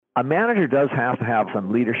A manager does have to have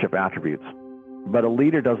some leadership attributes, but a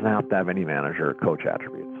leader doesn't have to have any manager or coach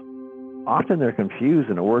attributes. Often they're confused,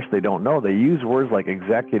 and at worst, they don't know. They use words like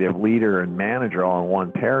executive, leader, and manager all in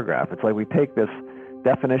one paragraph. It's like we take this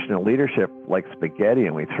definition of leadership like spaghetti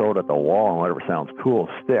and we throw it at the wall, and whatever sounds cool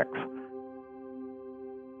sticks.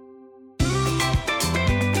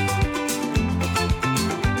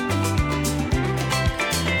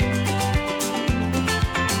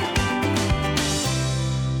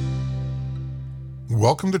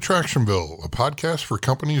 Welcome to Tractionville, a podcast for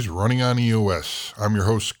companies running on EOS. I'm your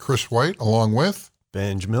host, Chris White, along with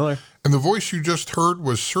Benj Miller. And the voice you just heard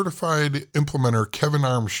was certified implementer Kevin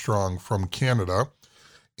Armstrong from Canada.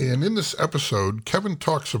 And in this episode, Kevin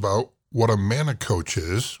talks about what a mana coach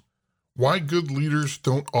is, why good leaders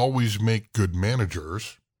don't always make good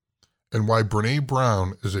managers, and why Brene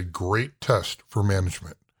Brown is a great test for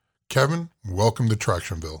management. Kevin, welcome to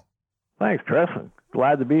Tractionville. Thanks, Chris. I'm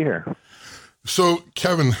glad to be here. So,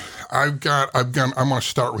 Kevin, I'm going to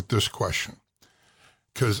start with this question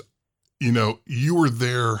because, you were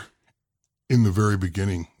there in the very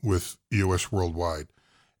beginning with EOS Worldwide,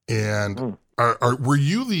 and were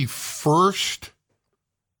you the first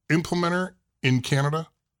implementer in Canada?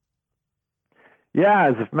 Yeah,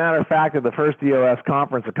 as a matter of fact, at the first EOS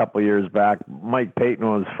conference a couple of years back, Mike Payton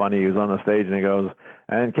was funny. He was on the stage and he goes,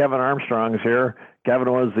 "And Kevin Armstrong's here."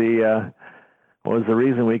 Kevin was the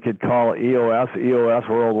reason we could call EOS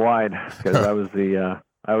Worldwide, because I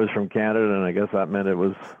was from Canada, and I guess that meant it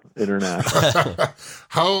was international.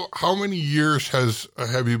 How many years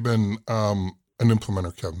have you been an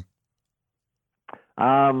implementer, Kevin?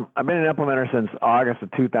 I've been an implementer since August of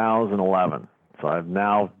 2011. So I've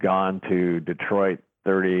now gone to Detroit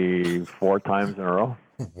 34 times in a row.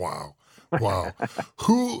 Wow.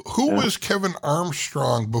 Who was Kevin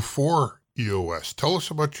Armstrong before EOS? Tell us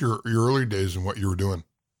about your early days and what you were doing.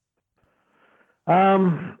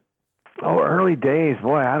 Early days,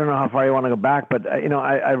 boy, I don't know how far you want to go back, but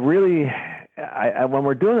I really, when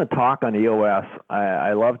we're doing a talk on EOS,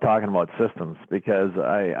 I love talking about systems because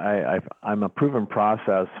I'm a proven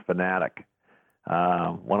process fanatic.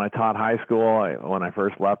 When I taught high school, when I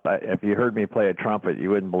first left, if you heard me play a trumpet, you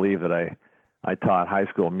wouldn't believe that I taught high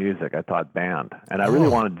school music. I taught band, and I really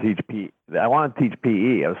wanted to teach PE. I wanted to teach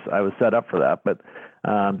PE. I was set up for that, but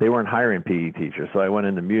they weren't hiring PE teachers. So I went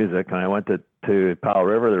into music, and I went to Powell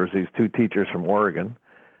River. There was these two teachers from Oregon,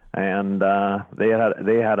 and they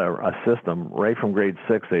had a system right from grade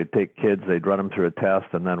 6. They'd take kids, they'd run them through a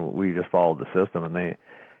test, and then we just followed the system.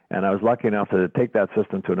 And I was lucky enough to take that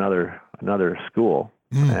system to another school,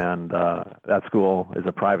 and that school is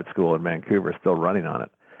a private school in Vancouver, still running on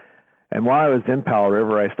it. And while I was in Powell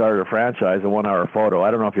River, I started a franchise, a 1-hour photo.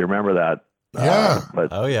 I don't know if you remember that. Yeah. But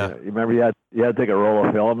oh yeah. You remember you had to take a roll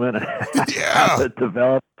of film in and have it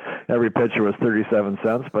develop. Every picture was 37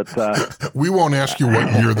 cents. But we won't ask you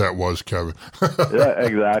what year that was, Kevin. Yeah,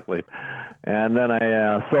 exactly. And then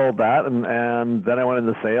I sold that, and then I went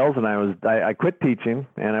into sales, and I quit teaching,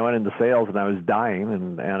 and I went into sales, and I was dying,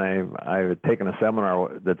 and I had taken a seminar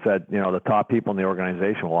that said, the top people in the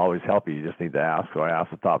organization will always help you. You just need to ask. So I asked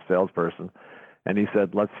the top salesperson, and he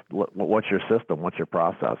said, "What's your system? What's your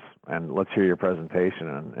process? And let's hear your presentation."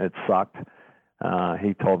 And it sucked.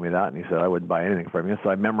 He told me that, and he said I wouldn't buy anything from you. So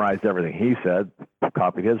I memorized everything he said,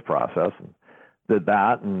 copied his process, and did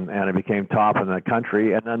that, and it became top in the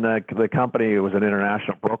country. And then the company, it was an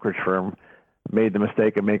international brokerage firm, made the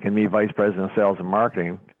mistake of making me vice president of sales and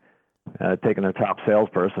marketing, taking their top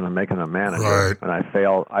salesperson and making them a manager. Right. And I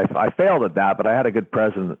failed. I failed at that, but I had a good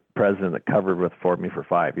president that covered for me for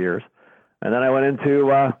 5 years. And then I went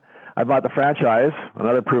into I bought the franchise,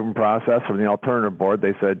 another proven process from the alternative board.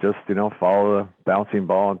 They said just follow the bouncing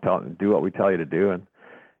ball and do what we tell you to do.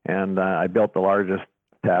 And I built the largest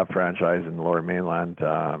tab franchise in the Lower Mainland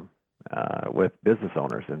with business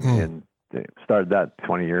owners, and started that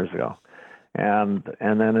 20 years ago. And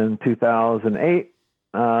then in 2008,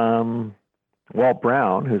 Walt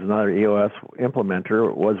Brown, who's another EOS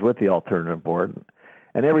implementer, was with the alternative board.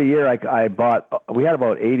 And every year we had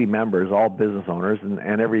about 80 members, all business owners,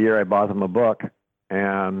 and every year I bought them a book.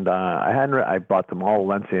 And I bought them all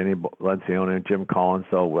Lencioni and Jim Collins.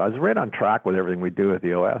 So I was right on track with everything we do with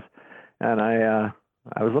EOS. And I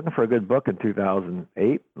was looking for a good book in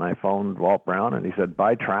 2008, and I phoned Walt Brown, and he said,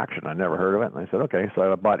 "Buy Traction." I'd never heard of it. And I said, "Okay."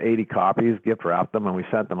 So I bought 80 copies, gift wrapped them, and we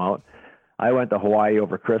sent them out. I went to Hawaii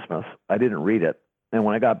over Christmas. I didn't read it. And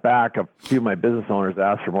when I got back, a few of my business owners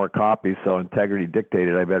asked for more copies, so integrity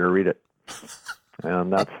dictated I better read it.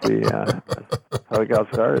 And that's how it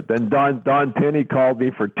got started. Then Don Tinney called me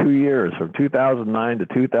for 2 years, from 2009 to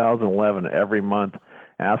 2011, every month,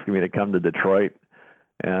 asking me to come to Detroit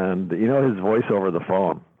And his voice over the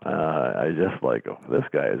phone. I just like, oh, this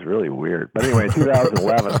guy is really weird. But anyway, in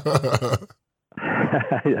 2011,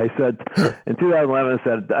 I said, in 2011, I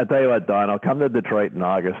said, I tell you what, Don, I'll come to Detroit in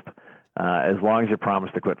August as long as you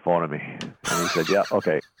promise to quit phoning me. And he said, yeah,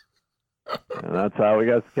 okay. And that's how we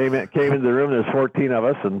came into the room. There's 14 of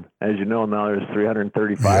us, and as you know, now there's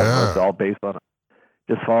 335 of us. It's all based on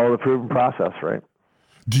just follow the proven process, right?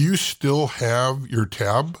 Do you still have your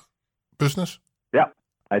tab business? Yeah,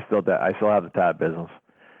 I still have the tab business,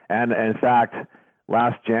 and in fact,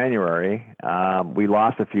 last January we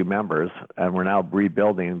lost a few members, and we're now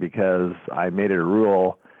rebuilding because I made it a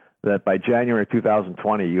rule that by January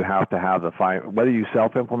 2020, you have to have whether you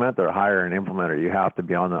self-implement or hire an implementer, you have to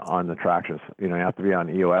be on the tractions. You have to be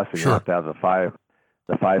on EOS, and Sure. You have to have the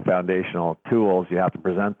five foundational tools. You have to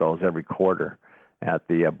present those every quarter at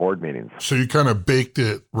the board meetings. So you kind of baked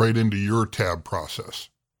it right into your tab process.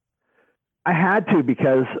 I had to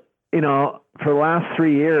because, for the last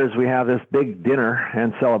 3 years, we have this big dinner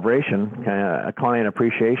and celebration, a client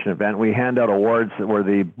appreciation event. We hand out awards where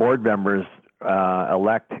the board members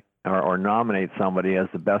elect or nominate somebody as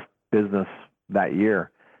the best business that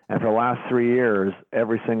year. And for the last 3 years,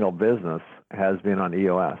 every single business has been on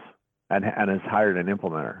EOS and has hired an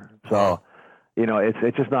implementer. So,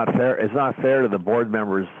 it's just not fair. It's not fair to the board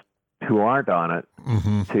members who aren't on it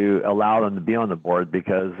to allow them to be on the board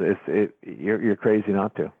because you're crazy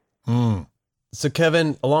not to. Mm. So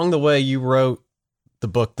Kevin, along the way, you wrote the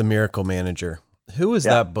book, The Miracle Manager. Who was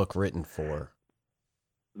that book written for?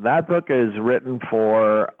 That book is written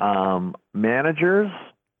for managers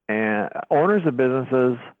and owners of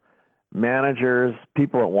businesses, managers,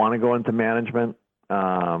 people that want to go into management,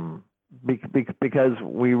 because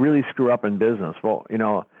we really screw up in business. Well,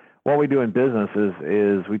 what we do in business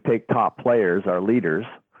is we take top players, our leaders,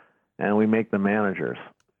 and we make them managers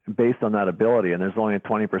based on that ability. And there's only a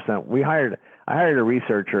 20%. I hired a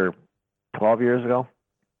researcher 12 years ago,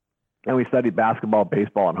 and we studied basketball,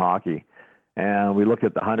 baseball, and hockey. And we looked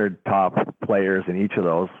at the 100 top players in each of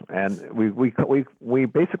those, and we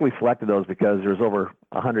basically selected those because there's over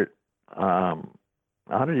 100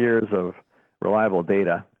 years of reliable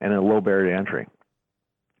data and a low barrier to entry.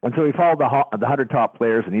 And so we followed the 100 top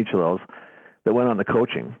players in each of those that went on to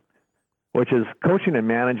coaching, which is coaching and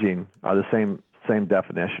managing are the same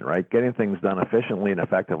definition, right? Getting things done efficiently and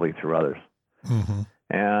effectively through others. Mm-hmm.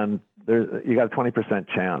 And you got a 20%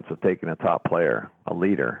 chance of taking a top player, a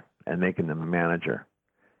leader, and making them a manager.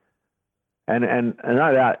 And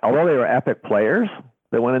not that, although they were epic players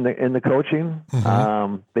that went in the coaching,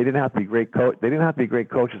 they didn't have to be great They didn't have to be great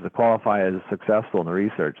coaches to qualify as successful in the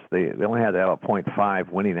research. They only had to have a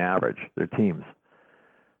 0.5 winning average. Their teams.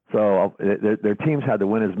 So their teams had to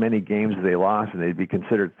win as many games as they lost, and they'd be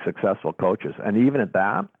considered successful coaches. And even at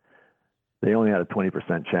that, they only had a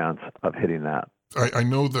 20% chance of hitting that. I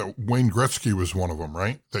know that Wayne Gretzky was one of them,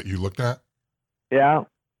 right? That you looked at? Yeah.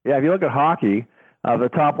 If you look at hockey, the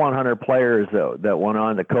top 100 players that went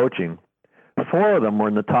on to coaching, 4 of them were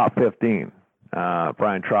in the top 15.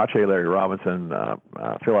 Brian Trottier, Larry Robinson,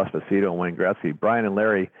 Phil Esposito, and Wayne Gretzky. Brian and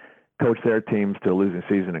Larry coached their teams to a losing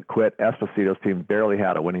season and quit. Esposito's team barely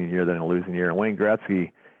had a winning year, then a losing year. And Wayne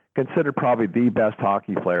Gretzky, considered probably the best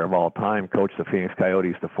hockey player of all time, coached the Phoenix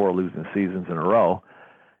Coyotes to 4 losing seasons in a row.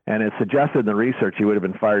 And it suggested in the research he would have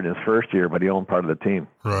been fired in his first year, but he owned part of the team.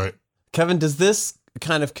 Right. Kevin, does this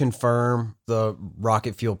kind of confirm the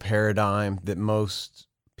rocket fuel paradigm that most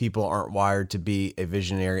people aren't wired to be a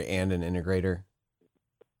visionary and an integrator?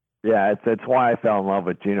 Yeah, it's why I fell in love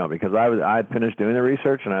with Gino, because I'd finished doing the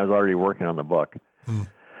research and I was already working on the book.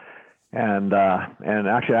 And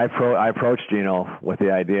actually I approached Gino with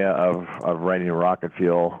the idea of writing a rocket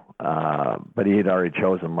fuel, but he had already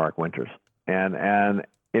chosen Mark Winters. And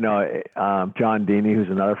John Deeney, who's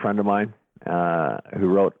another friend of mine, who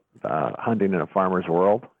wrote Hunting in a Farmer's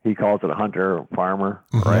World. He calls it a hunter farmer,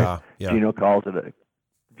 right? Yeah. Gino calls it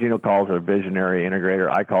a visionary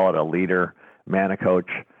integrator. I call it a leader, man, a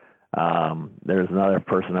coach. There's another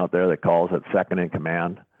person out there that calls it second in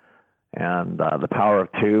command, and the power of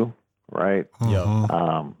 2, right?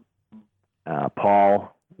 Yeah.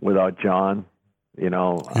 Paul without John,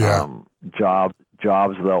 Jobs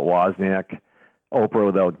without Wozniak, Oprah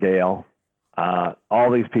without Gail.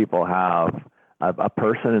 All these people have a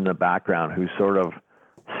person in the background who's sort of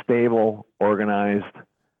stable, organized,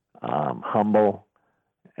 humble,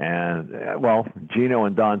 and Gino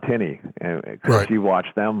and Don Tinney. Chris, you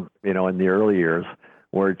watched them, in the early years,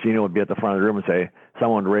 where Gino would be at the front of the room and say,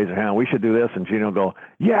 someone would raise their hand, we should do this, and Gino would go,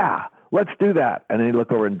 yeah, let's do that. And then he'd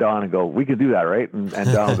look over at Don and go, we could do that, right? And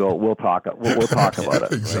Don would go, we'll talk about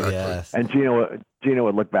it. Exactly. Yes. And Gino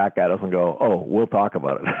would look back at us and go, oh, we'll talk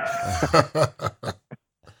about it.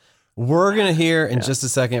 We're going to hear in just a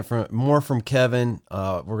second more from Kevin.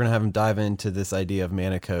 We're going to have him dive into this idea of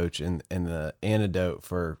mana coach and the antidote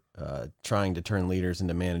for trying to turn leaders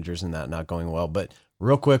into managers and that not going well. But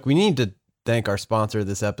real quick, we need to thank our sponsor of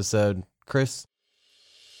this episode, Chris.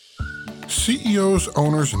 CEOs,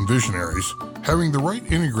 owners, and visionaries, having the right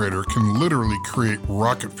integrator can literally create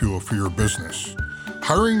rocket fuel for your business.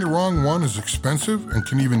 Hiring the wrong one is expensive and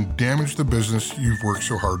can even damage the business you've worked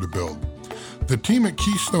so hard to build. The team at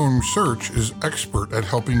Keystone Search is expert at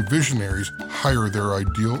helping visionaries hire their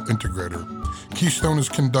ideal integrator. Keystone has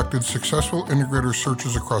conducted successful integrator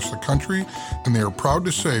searches across the country, and they are proud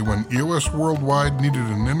to say when EOS Worldwide needed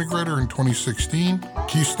an integrator in 2016,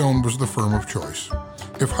 Keystone was the firm of choice.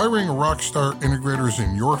 If hiring a rockstar integrator is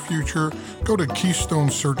in your future, go to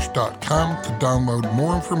KeystoneSearch.com to download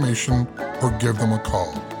more information or give them a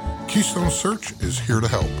call. Keystone Search is here to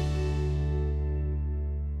help.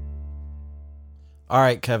 All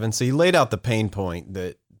right, Kevin. So you laid out the pain point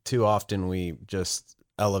that too often we just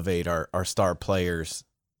elevate our star players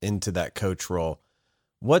into that coach role.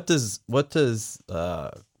 What does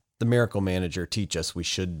the Miracle Manager teach us we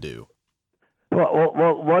should do?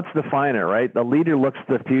 Well, let's define it, right? The leader looks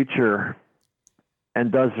to the future and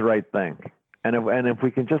does the right thing. And if we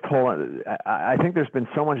can just hold on, I think there's been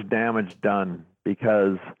so much damage done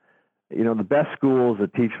because, the best schools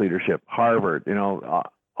that teach leadership, Harvard,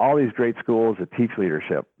 all these great schools that teach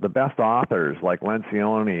leadership, the best authors like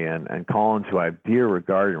Lencioni and Collins, who I have dear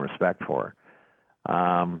regard and respect for,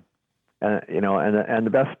 and the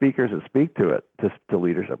best speakers that speak to it, to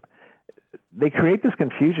leadership, they create this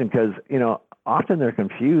confusion because, often they're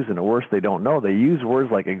confused and worse, they don't know. They use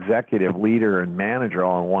words like executive, leader, and manager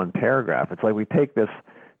all in one paragraph. It's like we take this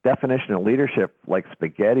definition of leadership like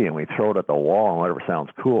spaghetti and we throw it at the wall and whatever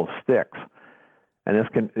sounds cool sticks. And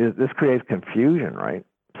this creates confusion, right?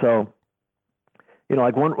 So,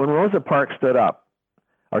 like when Rosa Parks stood up,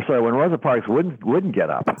 when Rosa Parks wouldn't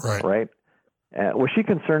get up, right? Was she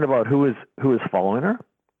concerned about who was following her?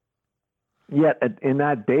 Yet in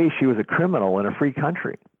that day, she was a criminal in a free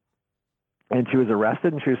country, and she was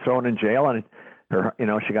arrested and she was thrown in jail. And her,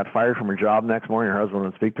 she got fired from her job the next morning. Her husband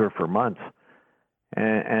wouldn't speak to her for months,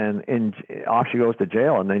 and off she goes to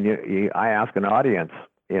jail. And then I ask an audience,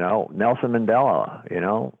 Nelson Mandela,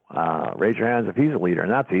 raise your hands if he's a leader.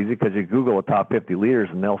 And that's easy because you Google the top 50 leaders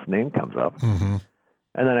and Nelson's name comes up. Mm-hmm.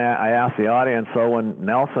 And then I asked the audience, so when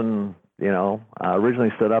Nelson,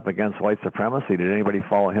 originally stood up against white supremacy, did anybody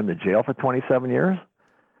follow him to jail for 27 years?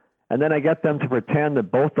 And then I get them to pretend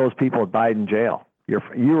that both those people died in jail. You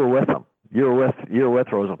were with them. You were with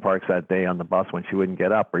Rosa Parks that day on the bus when she wouldn't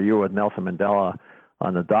get up, or you were with Nelson Mandela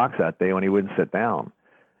on the docks that day when he wouldn't sit down.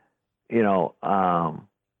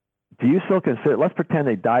 Do you still consider, let's pretend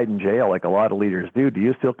they died in jail like a lot of leaders do. Do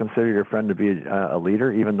you still consider your friend to be a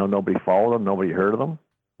leader, even though nobody followed them, nobody heard of them,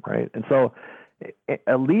 right? And so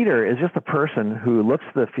a leader is just a person who looks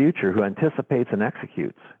to the future, who anticipates and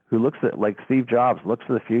executes, who looks at, like Steve Jobs, looks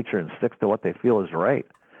to the future and sticks to what they feel is right,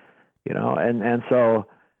 and so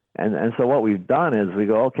what we've done is we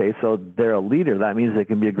go, okay, so they're a leader. That means they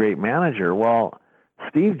can be a great manager. Well,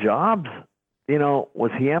 Steve Jobs,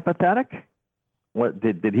 was he empathetic? What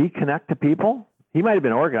did he connect to people? He might have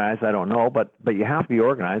been organized, I don't know, but you have to be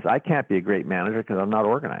organized. I can't be a great manager because I'm not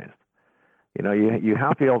organized. You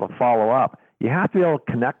have to be able to follow up. You have to be able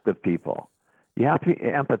to connect with people. You have to be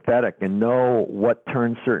empathetic and know what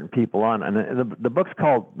turns certain people on. And the book's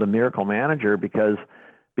called The Miracle Manager because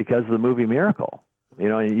of the movie Miracle.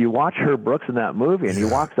 You watch Herb Brooks in that movie, and he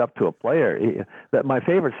walks up to a player. My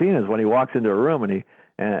favorite scene is when he walks into a room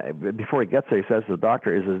and before he gets there, he says to the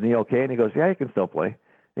doctor, "Is his knee okay?" And he goes, "Yeah, he can still play." And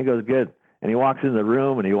he goes, "Good." And he walks in the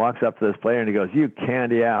room and he walks up to this player and he goes, "You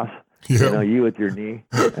candy ass." Yep. You with your knee.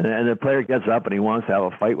 And the player gets up and he wants to have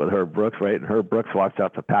a fight with Herb Brooks, right? And Herb Brooks walks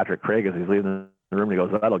up to Patrick Craig as he's leaving the room and he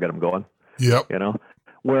goes, "That'll get him going." Yep.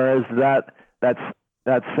 Whereas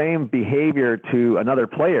that same behavior to another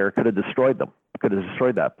player could have destroyed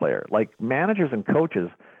that player. Like managers and coaches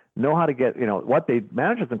know how to get,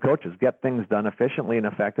 managers and coaches get things done efficiently and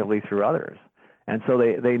effectively through others. And so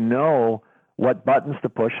they know what buttons to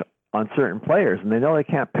push on certain players, and they know they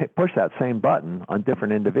can't push that same button on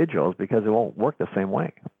different individuals because it won't work the same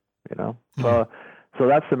way, So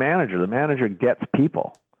that's the manager. The manager gets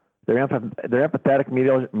people. Their empathetic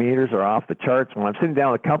meters are off the charts. When I'm sitting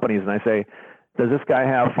down with companies and I say, does this guy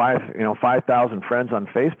have 5,000 friends on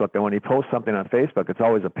Facebook? And when he posts something on Facebook, it's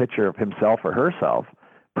always a picture of himself or herself.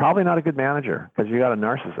 probably not a good manager because you got a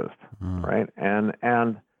narcissist, right? And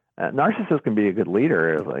narcissists can be a good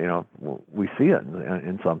leader. You know, we see it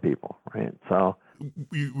in some people, right? So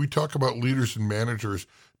we talk about leaders and managers.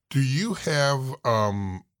 Do you have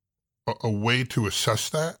a way to assess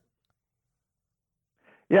that?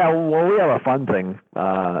 Yeah, well, we have a fun thing.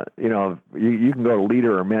 You know, you can go to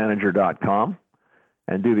leaderormanager.com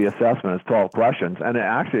and do the assessment. It's 12 questions. And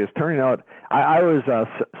it's turning out, I was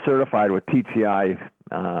certified with TTI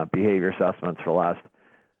behavior assessments for the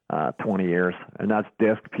last 20 years. And that's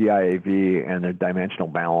DISC, PIAV, and their dimensional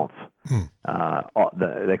balance. They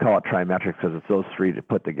call it trimetrics because it's those three to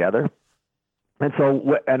put together. And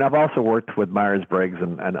so, and I've also worked with Myers-Briggs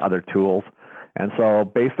and other tools. And so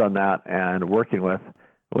based on that and working with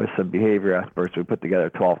some behavior experts, we put together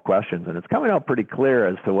 12 questions, and it's coming out pretty clear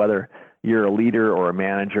as to whether you're a leader or a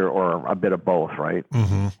manager or a bit of both, right?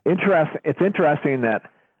 Mm-hmm. It's interesting that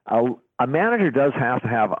a manager does have to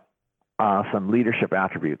have some leadership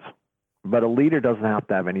attributes, but a leader doesn't have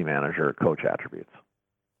to have any manager or coach attributes.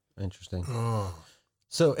 Interesting. Oh.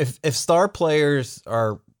 So if star players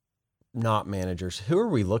are not managers, who are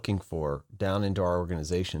we looking for down into our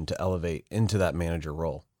organization to elevate into that manager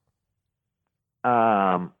role?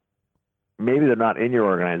 Maybe they're not in your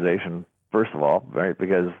organization, first of all, right?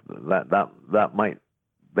 Because they might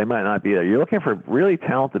not be there. You're looking for really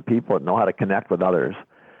talented people that know how to connect with others.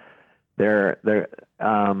 They're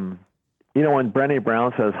you know, when Brené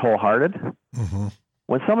Brown says wholehearted, Mm-hmm.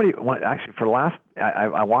 I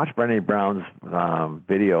watched Brené Brown's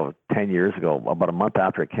video 10 years ago, about a month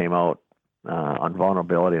after it came out, on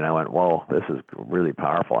vulnerability, and I went, whoa, this is really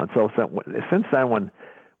powerful. And so since then,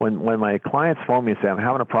 when my clients phone me and say, I'm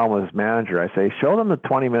having a problem with this manager, I say, show them the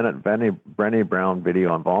 20-minute Brené Brown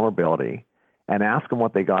video on vulnerability and ask them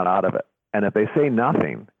what they got out of it. And if they say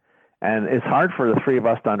nothing, and it's hard for the three of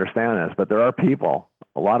us to understand this, but there are people,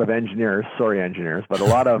 a lot of engineers, but a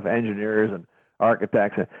lot of engineers and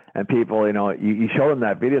architects and people, you know, you show them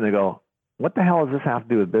that video and they go, what the hell does this have to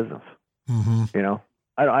do with business? Mm-hmm. You know,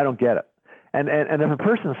 I don't get it. And if a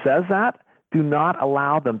person says that, do not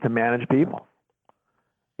allow them to manage people.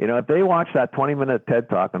 You know, if they watch that 20-minute TED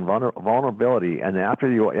Talk on vulnerability, and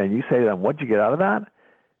after you say to them, what'd you get out of that?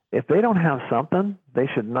 If they don't have something, they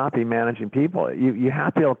should not be managing people. You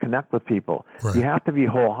have to be able to connect with people. Right. You have to be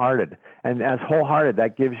wholehearted. And as wholehearted,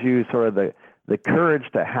 that gives you sort of the courage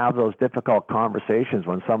to have those difficult conversations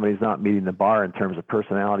when somebody's not meeting the bar in terms of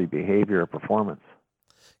personality, behavior, or performance.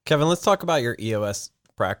 Kevin, let's talk about your EOS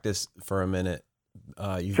practice for a minute.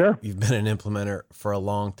 Sure. You've been an implementer for a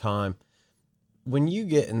long time. When you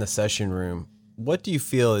get in the session room, what do you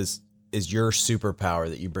feel is your superpower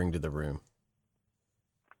that you bring to the room?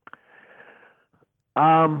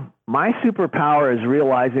 My superpower is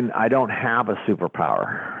realizing I don't have a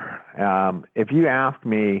superpower. If you ask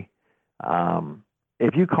me,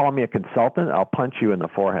 if you call me a consultant, I'll punch you in the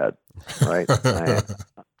forehead, right?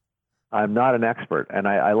 I'm not an expert, and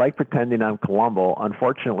I like pretending I'm Columbo.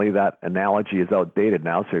 Unfortunately, that analogy is outdated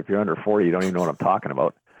now, so if you're under 40, you don't even know what I'm talking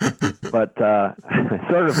about. But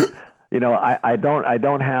sort of, you know, I don't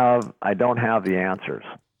have the answers.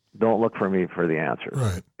 Don't look for me for the answers.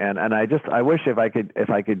 Right. And I wish if I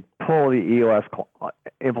could pull the EOS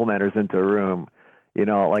implementers into a room, you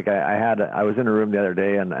know, like I was in a room the other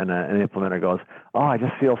day and an implementer goes, oh, I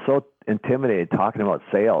just feel so intimidated talking about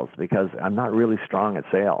sales because I'm not really strong at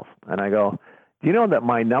sales. And I go, do you know that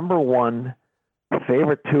my number one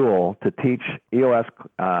favorite tool to teach EOS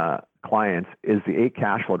clients is the 8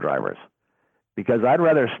 cash flow drivers? Because I'd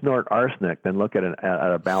rather snort arsenic than look at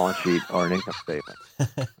a balance sheet or an income statement.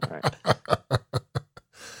 Right.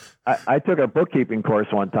 I took a bookkeeping course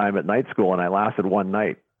one time at night school, and I lasted one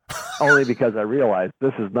night, only because I realized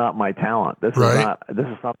this is not my talent. This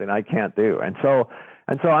is something I can't do. And so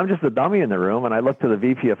I'm just a dummy in the room, and I look to the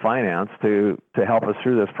VP of Finance to help us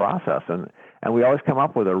through this process. And we always come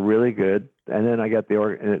up with a really good, and then I get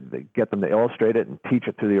them to illustrate it and teach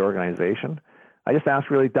it to the organization. I just ask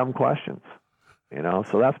really dumb questions. You know,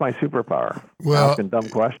 so that's my superpower. Well, asking dumb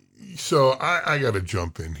questions. So I got to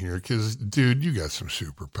jump in here because, dude, you got some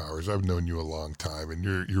superpowers. I've known you a long time, and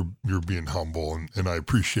you're being humble, and I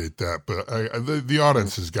appreciate that. But the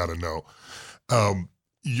audience has got to know.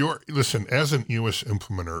 Listen, as an EOS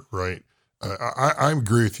implementer, right? I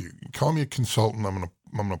agree with you. Call me a consultant. I'm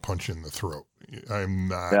gonna punch you in the throat. I'm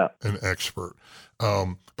not an expert.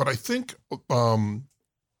 But I think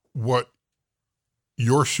what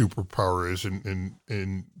your superpower is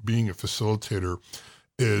in being a facilitator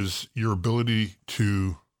is your ability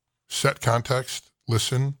to set context,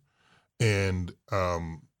 listen, and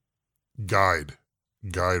guide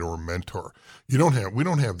guide or mentor. We don't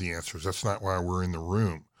have the answers. That's not why we're in the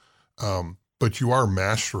room. But you are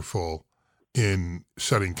masterful in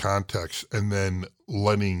setting context and then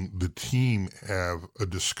letting the team have a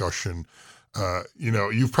discussion.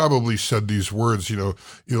 You've probably said these words,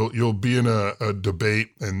 you'll be in a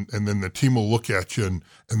debate and then the team will look at you and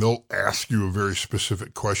they'll ask you a very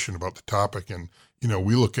specific question about the topic. And,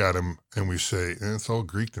 we look at them and we say, it's all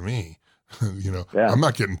Greek to me. I'm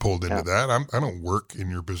not getting pulled into that. I don't work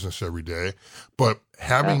in your business every day, but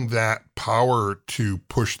having that power to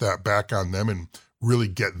push that back on them and really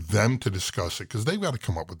get them to discuss it, because they've got to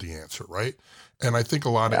come up with the answer, right? And I think a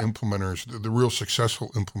lot of implementers, the real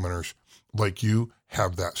successful implementers like you,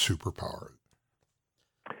 have that superpower.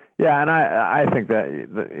 Yeah, and I think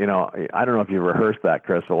that, I don't know if you rehearsed that,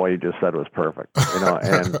 Chris, but what you just said was perfect.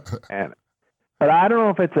 But I don't know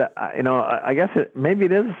if it's I guess maybe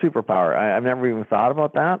it is a superpower. I've never even thought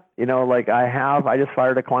about that. I just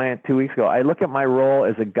fired a client 2 weeks ago. I look at my role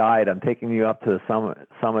as a guide. I'm taking you up to the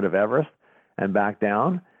summit of Everest and back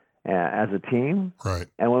down as a team. Right.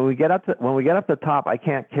 And when we get up to the top, I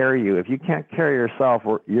can't carry you. If you can't carry yourself,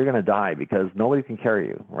 you're going to die because nobody can carry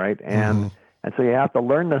you. Right. And so you have to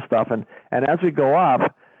learn this stuff. And as we go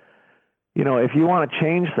up, if you want to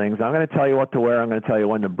change things, I'm going to tell you what to wear. I'm going to tell you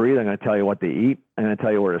when to breathe. I'm going to tell you what to eat. I'm going to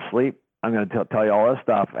tell you where to sleep. I'm going to tell you all this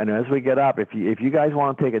stuff. And as we get up, if you guys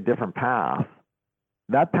want to take a different path,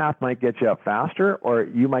 that path might get you up faster, or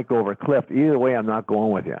you might go over a cliff. Either way, I'm not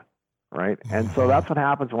going with you, right? And so that's what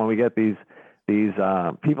happens when we get these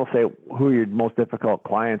people say, who are your most difficult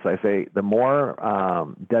clients? I say, the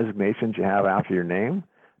more designations you have after your name,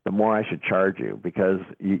 the more I should charge you, because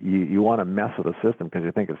you want to mess with the system because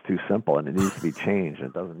you think it's too simple and it needs to be changed.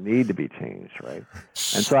 It doesn't need to be changed, right?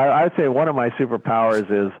 And so I would say one of my superpowers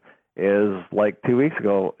is like 2 weeks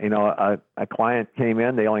ago, a client came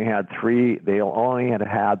in, they only had three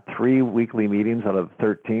weekly meetings out of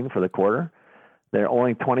 13 for the quarter. They're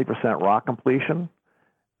only 20% rock completion.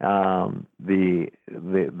 They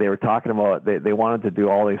were talking about, they wanted to do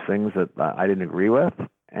all these things that I didn't agree with.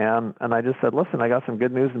 And I just said, listen, I got some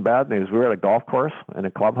good news and bad news. We were at a golf course in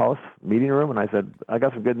a clubhouse meeting room, and I said, I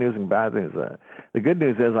got some good news and bad news. The good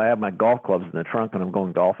news is I have my golf clubs in the trunk and I'm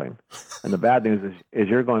going golfing. And the bad news is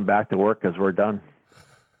you're going back to work because we're done.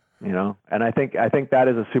 And I think that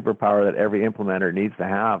is a superpower that every implementer needs to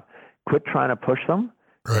have. Quit trying to push them.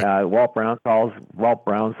 Right. Walt Brown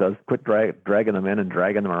says, quit dragging them in and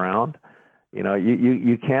dragging them around.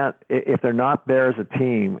 You can't, if they're not there as a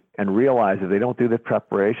team and realize if they don't do the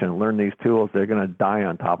preparation and learn these tools, they're going to die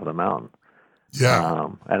on top of the mountain. Yeah.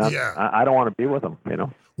 I don't want to be with them,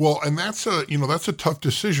 Well, and that's a tough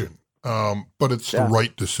decision. But it's the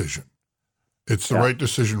right decision. It's the right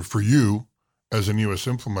decision for you as an US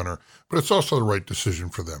implementer, but it's also the right decision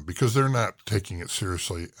for them because they're not taking it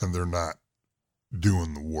seriously and they're not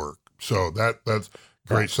doing the work. So that's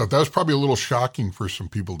great stuff. That was probably a little shocking for some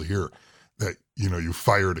people to hear that, you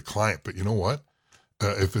fired a client, but you know what?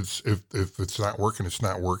 If it's not working, it's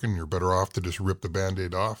not working. You're better off to just rip the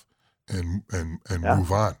Band-Aid off and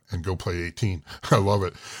move on and go play 18. I love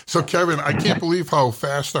it. So Kevin, I can't believe how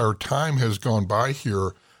fast our time has gone by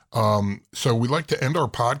here. So we like to end our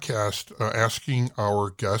podcast asking our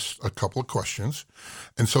guests a couple of questions.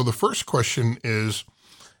 And so the first question is,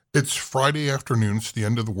 it's Friday afternoon. It's the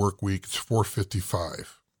end of the work week. It's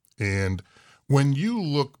 4:55. And when you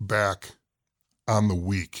look back on the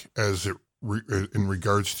week as in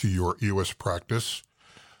regards to your EOS practice,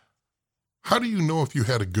 how do you know if you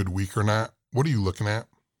had a good week or not? What are you looking at?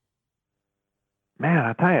 Man,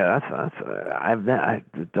 I tell you,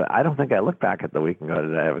 I don't think I look back at the week and go,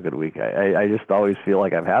 did I have a good week? I just always feel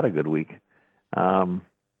like I've had a good week.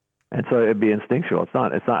 And so it'd be instinctual. It's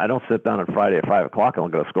not, I don't sit down on Friday at 5 o'clock and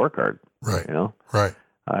look at a scorecard. Right. Right.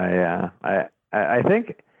 I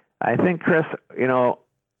think, Chris, the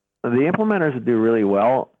implementers that do really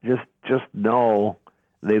well, just know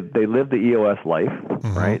they live the EOS life,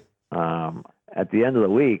 right? At the end of the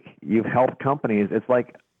week, you've helped companies. It's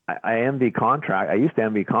like I used to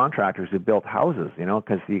envy contractors who built houses,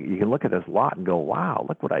 because you can look at this lot and go, wow,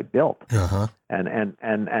 look what I built.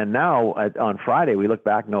 And now on Friday, we look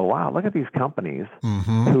back and go, wow, look at these companies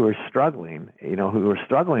who are struggling, who were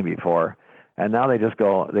struggling before. And now they just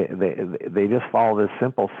go, they just follow this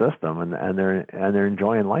simple system and they're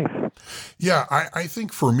enjoying life. Yeah. I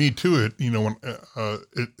think for me too,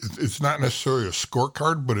 it's not necessarily a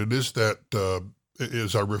scorecard, but it is that,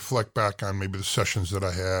 as I reflect back on maybe the sessions that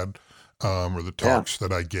I had, or the talks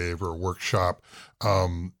that I gave or a workshop,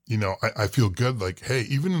 I feel good. Like, hey,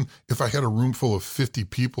 even if I had a room full of 50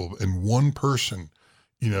 people and one person,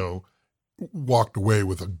 walked away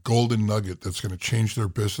with a golden nugget that's going to change their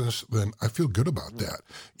business, then I feel good about that.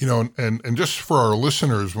 You know, and just for our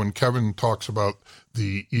listeners, when Kevin talks about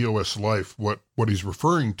the EOS life, what he's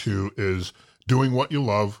referring to is doing what you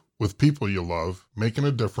love with people you love, making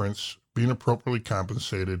a difference, being appropriately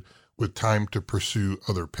compensated with time to pursue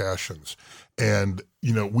other passions. And,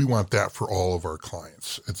 you know, we want that for all of our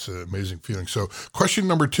clients. It's an amazing feeling. So question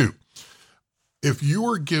number 2, if you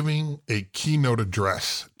were giving a keynote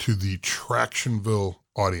address to the Tractionville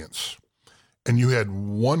audience and you had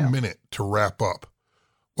 1 minute to wrap up,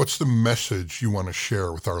 what's the message you want to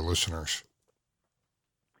share with our listeners?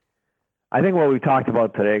 I think what we talked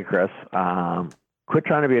about today, Chris, quit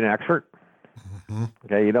trying to be an expert. Mm-hmm.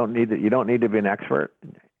 Okay. You don't need to be an expert,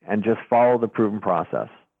 and just follow the proven process.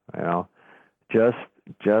 You know, just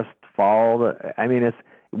follow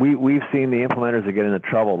we've seen the implementers that get into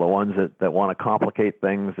trouble, the ones that want to complicate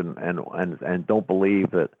things and don't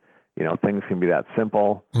believe that, you know, things can be that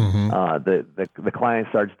simple. Mm-hmm. The client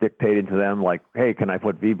starts dictating to them like, hey, can I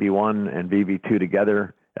put VB1 and VB2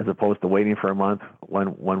 together, as opposed to waiting for a month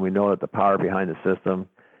when we know that the power behind the system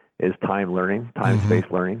is time-space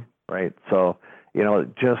learning, right? So, you know,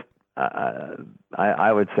 just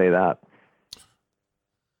I would say that.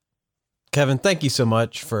 Kevin, thank you so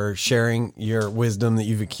much for sharing your wisdom that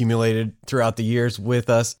you've accumulated throughout the years with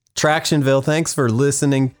us. Tractionville, thanks for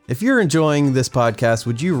listening. If you're enjoying this podcast,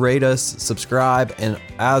 would you rate us, subscribe, and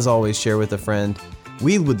as always, share with a friend?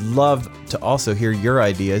 We would love to also hear your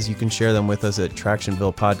ideas. You can share them with us at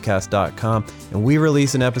tractionvillepodcast.com. And we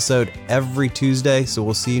release an episode every Tuesday, so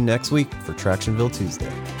we'll see you next week for Tractionville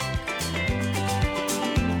Tuesday.